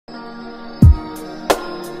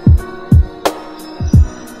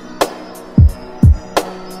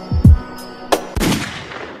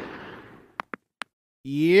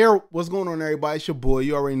Yeah, what's going on, everybody? It's your boy.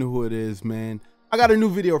 You already know who it is, man. I got a new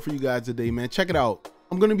video for you guys today, man. Check it out.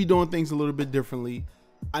 I'm gonna be doing things a little bit differently.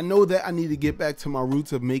 I know that I need to get back to my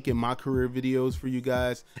roots of making my career videos for you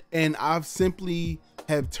guys, and I've simply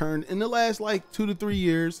have turned in the last like 2 to 3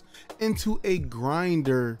 years into a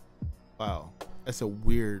grinder. Wow, that's a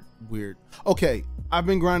weird. Okay, I've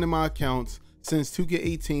been grinding my accounts since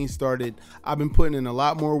 2K18 started. I've been putting in a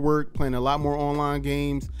lot more work, playing a lot more online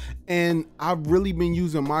games, and I've really been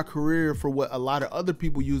using my career for what a lot of other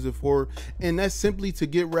people use it for, and that's simply to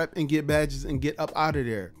get rep and get badges and get up out of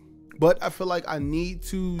there. But I feel like I need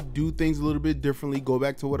to do things a little bit differently, go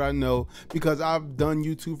back to what I know, because I've done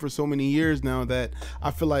YouTube for so many years now that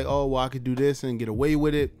I feel like, oh, well, I could do this and get away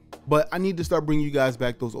with it. But I need to start bringing you guys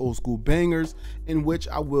back those old school bangers, in which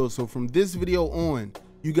I will. So from this video on,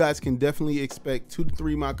 you guys can definitely expect 2 to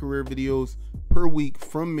 3 my career videos per week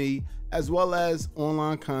from me, as well as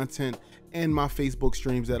online content and my Facebook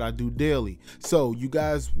streams that I do daily. So you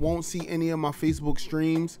guys won't see any of my Facebook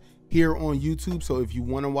streams here on YouTube. So if you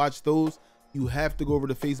want to watch those, you have to go over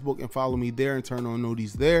to Facebook and follow me there and turn on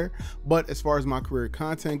notice there. But as far as my career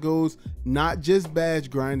content goes, not just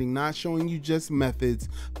badge grinding, not showing you just methods,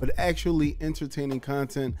 but actually entertaining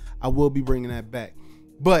content, I will be bringing that back.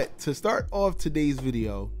 But to start off today's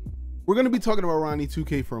video, we're going to be talking about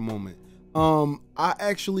RONNIE2K for a moment. I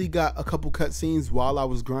actually got a couple cutscenes while I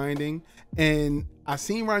was grinding, and I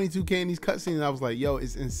seen RONNIE2K in these cutscenes, and I was like, yo,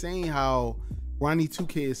 it's insane how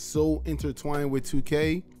RONNIE2K is so intertwined with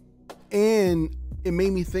 2K. And it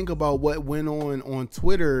made me think about what went on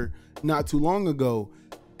Twitter not too long ago.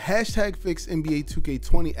 Hashtag fix NBA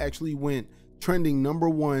 2K20 actually went trending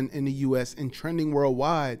 #1 in the US and trending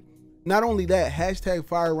worldwide. Not only that, hashtag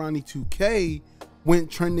fire RONNIE2K went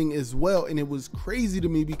trending as well. And it was crazy to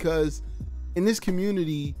me because in this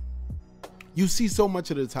community, you see so much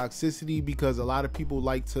of the toxicity because a lot of people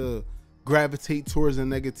like to gravitate towards the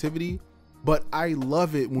negativity. But I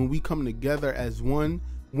love it when we come together as one,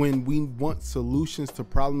 when we want solutions to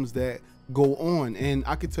problems that go on. And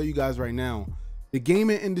I can tell you guys right now, the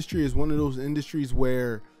gaming industry is one of those industries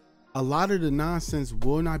where a lot of the nonsense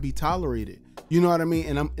will not be tolerated. You know what I mean?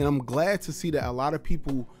 And I'm glad to see that a lot of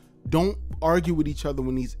people don't argue with each other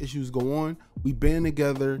when these issues go on. We band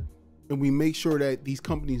together and we make sure that these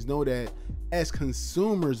companies know that as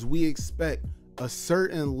consumers, we expect a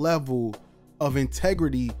certain level of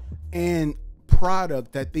integrity and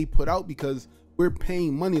product that they put out, because we're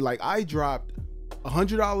paying money. Like, I dropped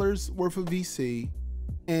 $100 worth of VC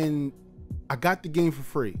and I got the game for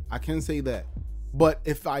free. I can say that. But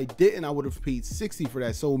if I didn't, I would have paid $60 for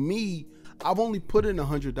that. So me, I've only put in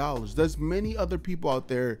 $100. There's many other people out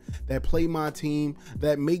there that play my team,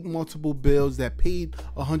 that make multiple builds, that paid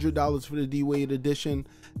 $100 for the D-Wade edition,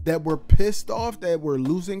 that were pissed off that we're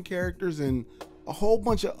losing characters and a whole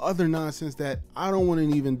bunch of other nonsense that I don't want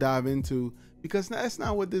to even dive into, because that's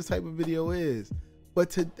not what this type of video is. But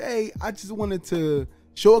today, I just wanted to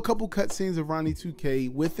show a couple cutscenes of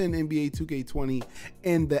RONNIE2K within NBA 2K20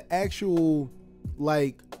 and the actual,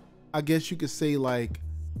 like, I guess you could say, like,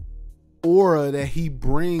 aura that he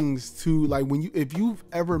brings to, like, when you, if you've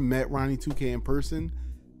ever met RONNIE2K in person,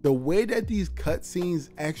 the way that these cutscenes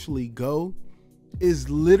actually go is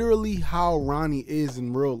literally how Ronnie is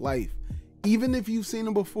in real life. Even if you've seen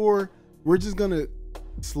him before, we're just gonna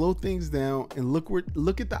slow things down and look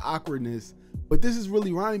at the awkwardness. But this is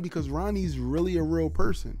really Ronnie, because Ronnie's really a real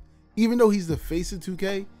person. Even though he's the face of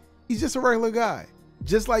 2K, he's just a regular guy,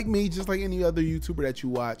 just like me, just like any other YouTuber that you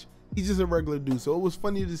watch. He's just a regular dude. So it was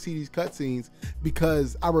funny to see these cutscenes,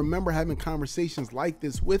 because I remember having conversations like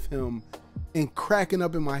this with him and cracking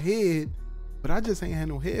up in my head, but I just ain't had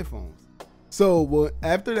no headphones. So, well,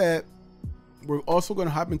 after that, we're also going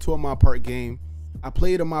to hop into a My Part game. I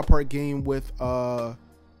played a My Part game with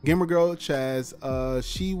gamer girl Chaz.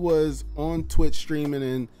 She was on Twitch streaming,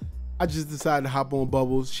 and I just decided to hop on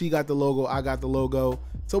Bubbles. She got the logo, I got the logo,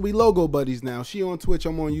 so we logo buddies now. She on Twitch,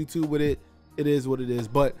 I'm on YouTube with it. It is what it is.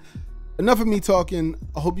 But enough of me talking.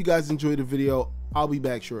 I hope you guys enjoyed the video. I'll be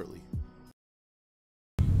back shortly.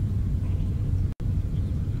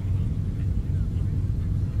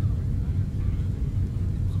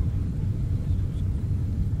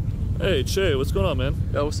 Hey, Che, what's going on, man?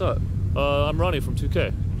 Yo, what's up? I'm Ronnie from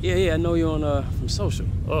 2K. Yeah, I know you on from social.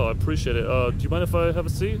 Oh, I appreciate it. Do you mind if I have a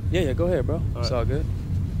seat? Yeah, go ahead, bro. It's all good.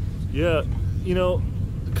 Yeah, you know,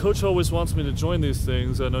 Coach always wants me to join these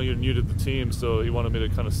things. I know you're new to the team, so he wanted me to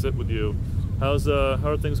kind of sit with you. How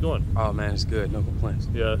are things going? Oh man, it's good. No complaints.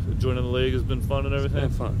 Yeah, joining the league has been fun and everything.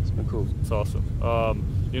 It's been fun. It's been cool. It's awesome.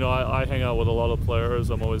 You know, I hang out with a lot of players.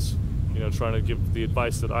 I'm always, you know, trying to give the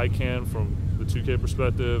advice that I can from the 2K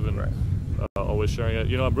perspective, and right. always sharing it.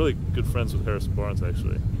 You know, I'm really good friends with Harrison Barnes,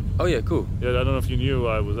 actually. Oh, yeah, cool. Yeah, I don't know if you knew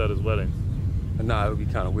I was at his wedding. Nah, it would be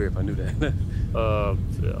kind of weird if I knew that.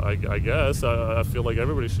 I guess I feel like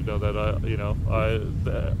everybody should know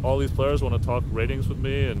that. All these players want to talk ratings with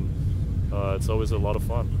me, and it's always a lot of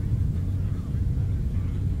fun.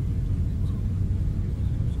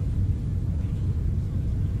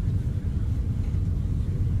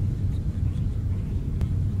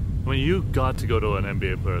 I mean, you got to go to an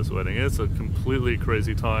NBA player's wedding. It's a completely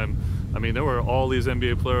crazy time. I mean, there were all these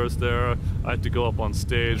NBA players there. I had to go up on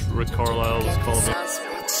stage. Rick Carlisle was calling me.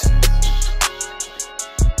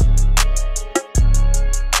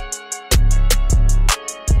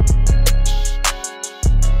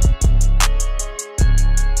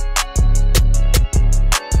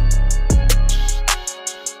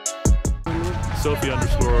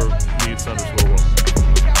 Sophie_Meets_World.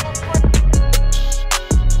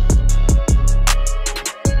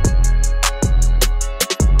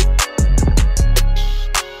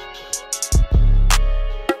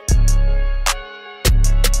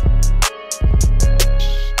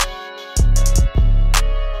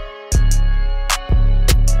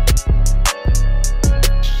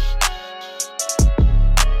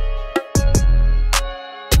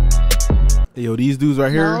 Yo, these dudes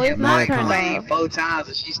right here. No, it's not mad her. 4 times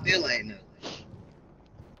and she still ain't nothing.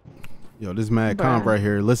 Yo, this mad Bruh. comp right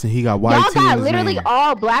here. Listen, he got YT Y'all in got his literally name.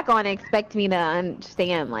 all black on and expect me to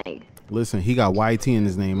understand, like. Listen, he got YT in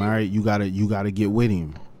his name. All right, you gotta get with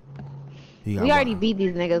him. He got We already beat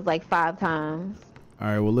these niggas like 5 times. All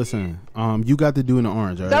right, well listen. You got to do in the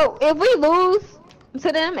orange. All right? So if we lose to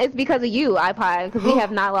them, it's because of you, iPod, because we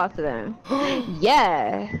have not lost to them.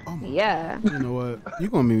 Yeah. Yeah. You know what? You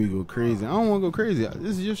gonna make me go crazy. I don't want to go crazy.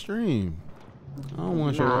 This is your stream. I don't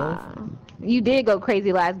want to show off. You did go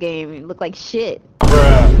crazy last game. You look like shit.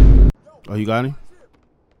 Oh, you got him?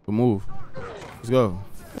 Good move. Let's go.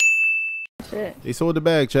 Shit. They sold the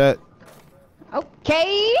bag, chat.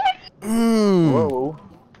 Okay. Whoa.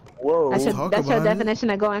 Whoa. That's Talk your about it. definition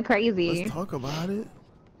of going crazy. Let's talk about it.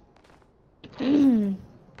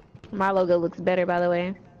 My logo looks better, by the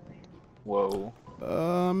way. Whoa.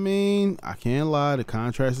 I mean, I can't lie. The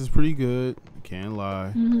contrast is pretty good. I can't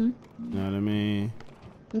lie. You know what I mean?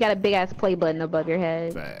 You got a big ass play button above your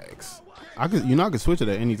head. Facts. I could, I could switch it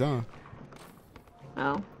at any time.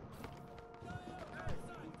 Oh.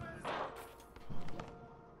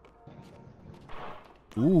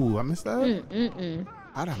 Ooh, I missed that. Mm-mm.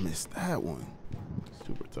 How'd I miss that one?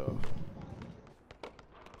 Super tough.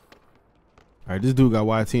 All right, this dude got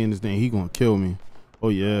YT in his thing. He gonna kill me. Oh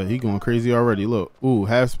yeah, he going crazy already. Look, ooh,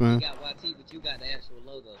 half spin. You got YT, but you got the actual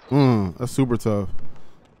logo. That's super tough.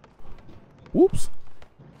 Whoops.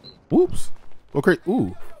 Whoops. Okay.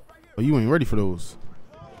 Ooh. Oh, you ain't ready for those.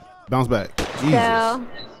 Bounce back. Jesus. So,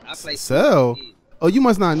 I play Sell. Oh, you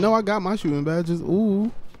must not know I got my shooting badges.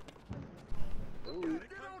 Ooh.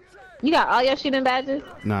 you got all your shooting badges?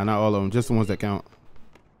 Nah, not all of them. Just the ones that count.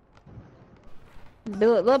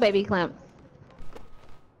 Do it, little baby clamp.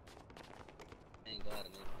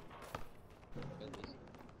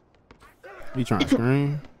 You trying to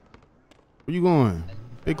scream? Where you going?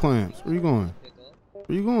 Big clamps. Where you going?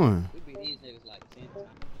 Where you going?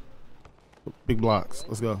 Big blocks.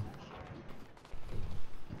 Let's go.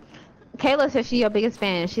 Kayla says she's your biggest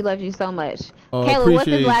fan. She loves you so much. Oh, Kayla, what's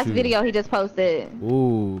his appreciate last you. video he just posted?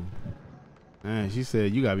 Ooh. Man, she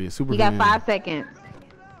said you gotta be a super You got fan. 5 seconds.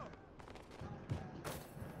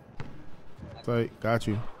 It's like, got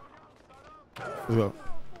you. Let's go.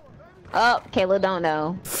 Oh, Kayla don't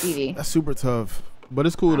know. GG. That's super tough. But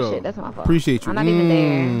it's cool Oh, though. shit, that's my fault. Appreciate you. I'm not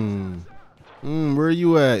even there. Where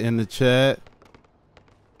you at in the chat?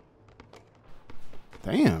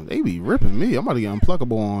 Damn, they be ripping me. I'm about to get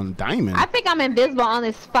unpluckable on Diamond. I think I'm invisible on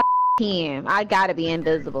this team. I gotta be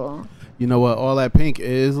invisible. You know what? All that pink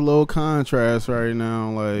is a little contrast right now.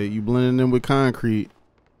 Like, you blending in with concrete.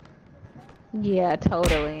 Yeah,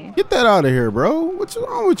 totally. Get that out of here, bro. What's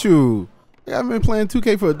wrong with you? I've been playing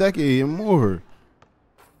 2K for a decade and more.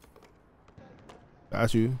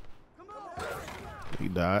 Got you.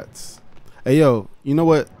 Big dots. Hey, yo, you know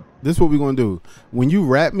what? This is what we gonna do. When you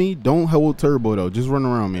rap me, don't hold turbo though. Just run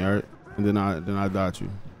around me, all right? And then I dot you.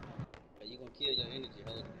 You gonna kill your energy,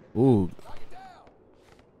 hold it. Ooh.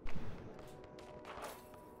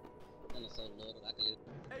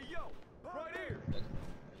 Hey yo, right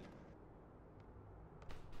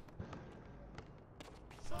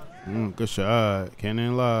here. Good shot. Can't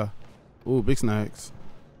even lie. Ooh, big snacks.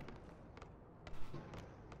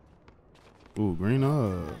 Ooh, green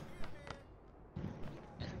up.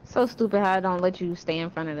 So stupid how I don't let you stay in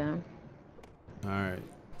front of them. All right.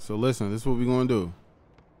 So listen, this is what we gonna do.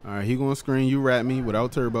 All right, he gonna screen. You wrap me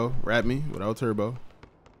without turbo. Wrap me without turbo.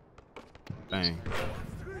 Dang.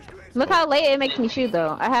 Look how late it makes me shoot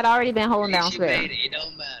though. I had already been holding down She square. made it. It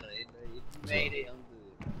don't matter. If you made it, I'm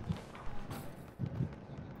good.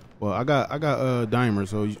 Well, I got dimer.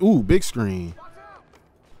 So ooh, big screen.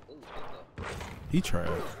 He tried.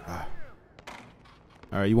 Ah.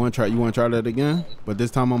 All right, you want to try that again? But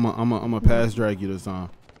this time I'm a pass drag you this time.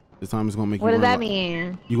 This time it's gonna make you. What does that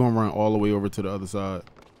mean? You gonna run all the way over to the other side.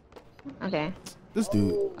 Okay. This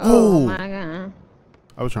dude. Oh my god.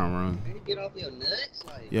 I was trying to run. Get off your nuts,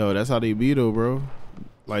 like. Yo, that's how they be though, bro.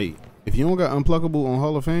 Like, if you don't got unpluckable on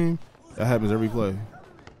Hall of Fame, that happens every play.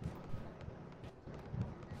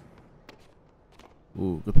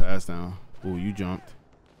 Ooh, good pass down. Ooh, you jumped.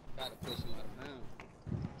 Try to push him out of bounds.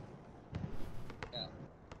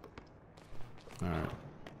 Yeah. All right.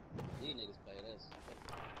 These niggas play this.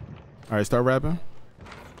 All right, start rapping.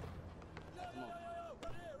 Come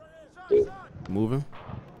on. Moving.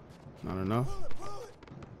 Not enough.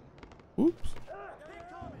 Oops.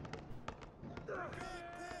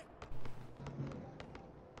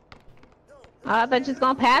 I thought you was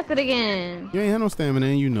gonna pass it again. You ain't had no stamina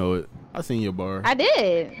and you know it. I seen your bar. I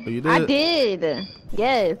did. Oh, you did? I did.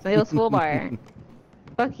 Yes, it was full bar.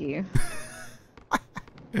 Fuck you.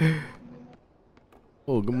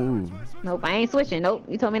 Oh, good move. Nope, I ain't switching. Nope,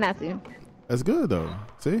 you told me not to. That's good though.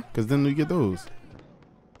 See? Because then you get those.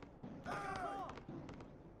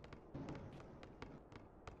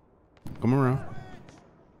 Come around.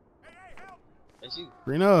 That's you.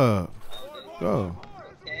 Green up. Go.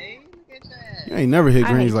 Okay, look at that. You ain't never hit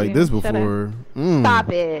I greens hate like you. this Shut up. before.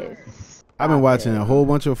 Stop it. I've been watching a whole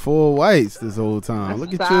bunch of full whites this whole time. Look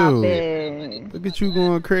at Stop you. it. Look at you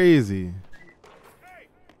going crazy.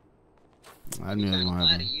 I knew it was Trying to gonna fly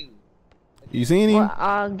to happen. you. You seen him? What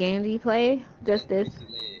all game do you play? Just this.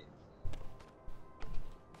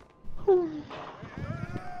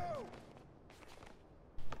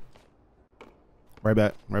 Right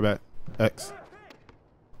back. Right back. X.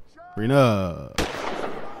 Green up.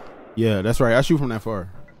 Yeah, that's right. I shoot from that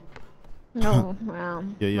far. No, wow.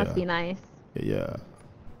 Yeah. Must be nice. Yeah.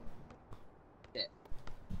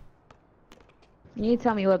 You need to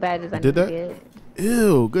tell me what badges I Did need that? to get.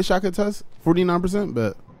 Ew. Good shot test. 49%.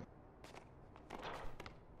 Bet.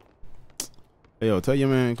 Hey, yo, tell your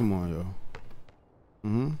man. Come on, yo.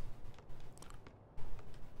 Mm-hmm.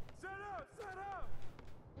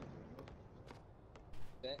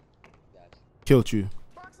 Killed you.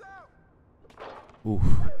 Oof.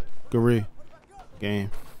 Good read.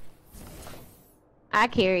 Game. I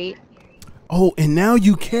carried. Oh, and now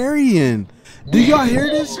you carrying. Do y'all hear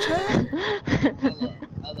this, chat?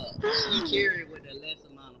 Hold up. She carried with the less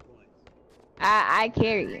amount of points. I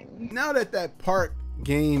carried. Now that park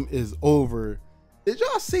game is over, did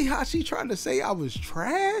y'all see how she tried to say I was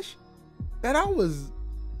trash? That I was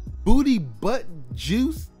booty butt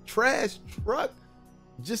juice trash truck,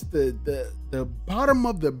 just the bottom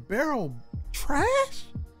of the barrel trash?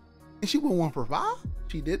 And she went 1 for 5?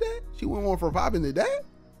 She did that? She went 1 for 5 and did that?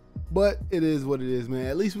 But it is what it is, man.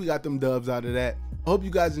 At least we got them dubs out of that. I hope you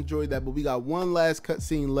guys enjoyed that, but we got one last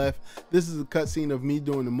cutscene left. This is a cutscene of me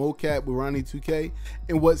doing the mocap with RONNIE2K.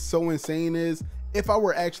 And what's so insane is, if I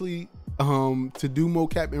were actually to do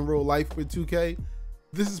mocap in real life with 2K,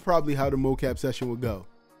 this is probably how the mocap session would go.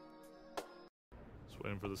 Just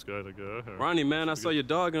waiting for this guy to go. Ronnie, man, I saw your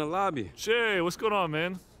dog in the lobby. Jay, what's going on,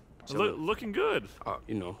 man? Looking good.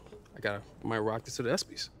 You know, might rock this to the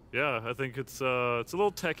ESPYs. Yeah, I think it's a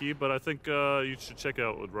little techie, but I think you should check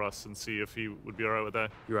out with Russ and see if he would be all right with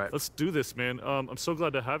that. You're right. Let's do this, man. I'm so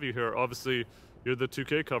glad to have you here. Obviously, you're the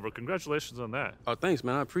 2K cover. Congratulations on that. Oh, thanks,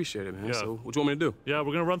 man. I appreciate it, man. Yeah. So, what you want me to do? Yeah,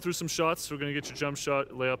 we're gonna run through some shots. We're gonna get your jump shot,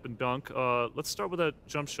 layup, and dunk. Let's start with that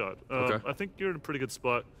jump shot. Okay. I think you're in a pretty good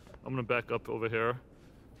spot. I'm gonna back up over here.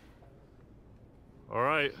 All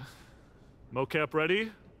right, mocap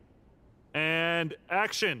ready, and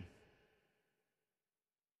action.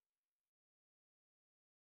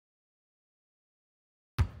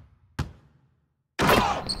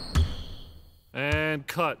 And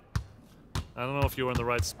cut. I don't know if you were in the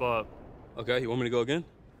right spot. Okay, you want me to go again?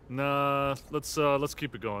 Nah, let's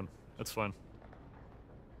keep it going. That's fine.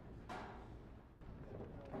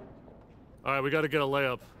 All right, we got to get a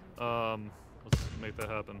layup. Let's make that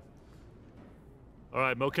happen. All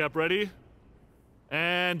right, mocap ready,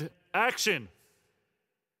 and action.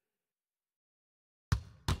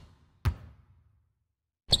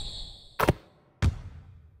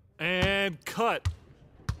 And cut.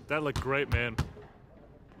 That looked great, man.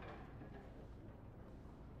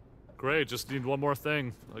 Great, just need one more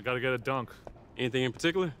thing. I gotta get a dunk. Anything in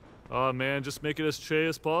particular? Man, just make it as Che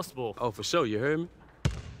as possible. Oh, for sure. You heard me?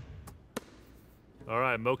 All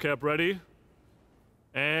right, mocap ready.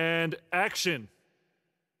 And action.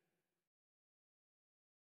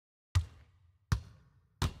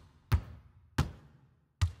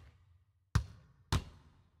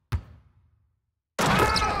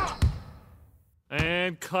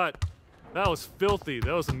 And cut. That was filthy.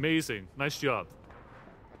 That was amazing. Nice job.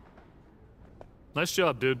 Nice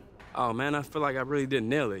job, dude. Oh, man, I feel like I really didn't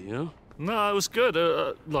nail it, you know? No, it was good.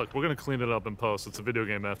 Look, we're going to clean it up in post. It's a video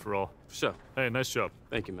game after all. For sure. Hey, nice job.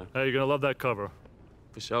 Thank you, man. Hey, you're going to love that cover.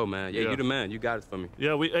 For sure, man. Yeah, you the man. You got it for me.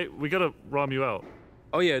 Yeah, we got to ROM you out.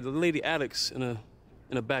 Oh, yeah, the lady Alex in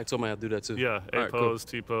the back told me I'd do that, too. Yeah, A-pose,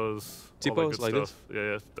 cool. T-pose. T-pose, like stuff. this?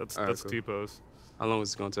 Yeah, that's cool. T-pose. How long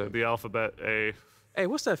is it going to take? The alphabet A. Hey,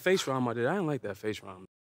 what's that face ROM I did? I didn't like that face ROM.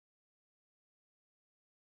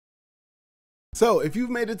 So if you've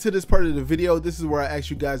made it to this part of the video, this is where I ask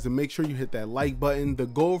you guys to make sure you hit that like button. The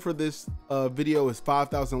goal for this video is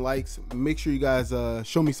 5,000 likes. Make sure you guys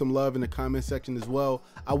show me some love in the comment section as well.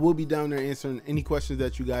 I will be down there answering any questions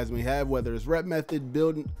that you guys may have, whether it's rep method,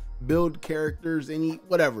 build characters,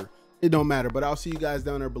 whatever. It don't matter, but I'll see you guys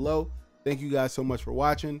down there below. Thank you guys so much for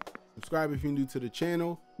watching. Subscribe if you're new to the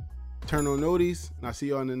channel. Turn on notice, and I'll see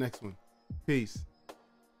you on the next one. Peace.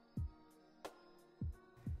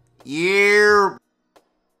 Yeah.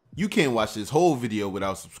 You can't watch this whole video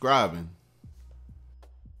without subscribing.